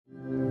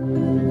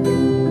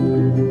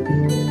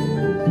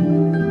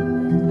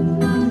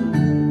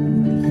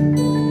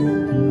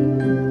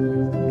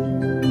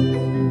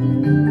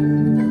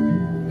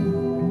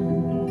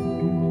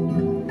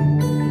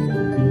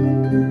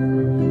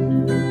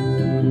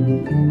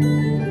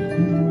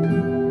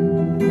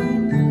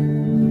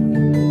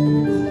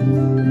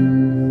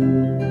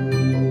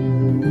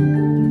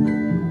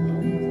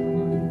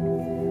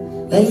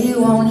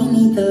you only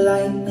need the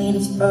light when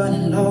it's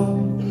burning low.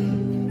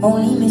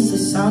 Only miss the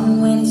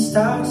sun when it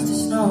starts to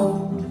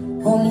snow.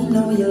 Only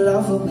know you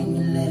love her when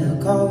you let her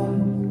go.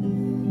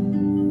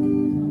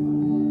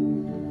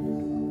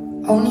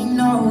 Only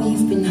know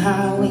you've been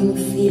high when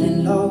you're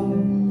feeling low.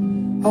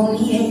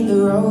 Only hate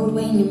the road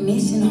when you're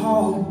missing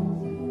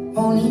home.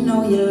 Only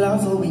know you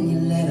love her when you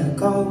let her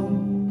go.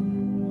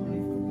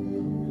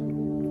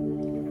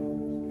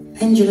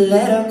 And you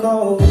let her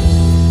go.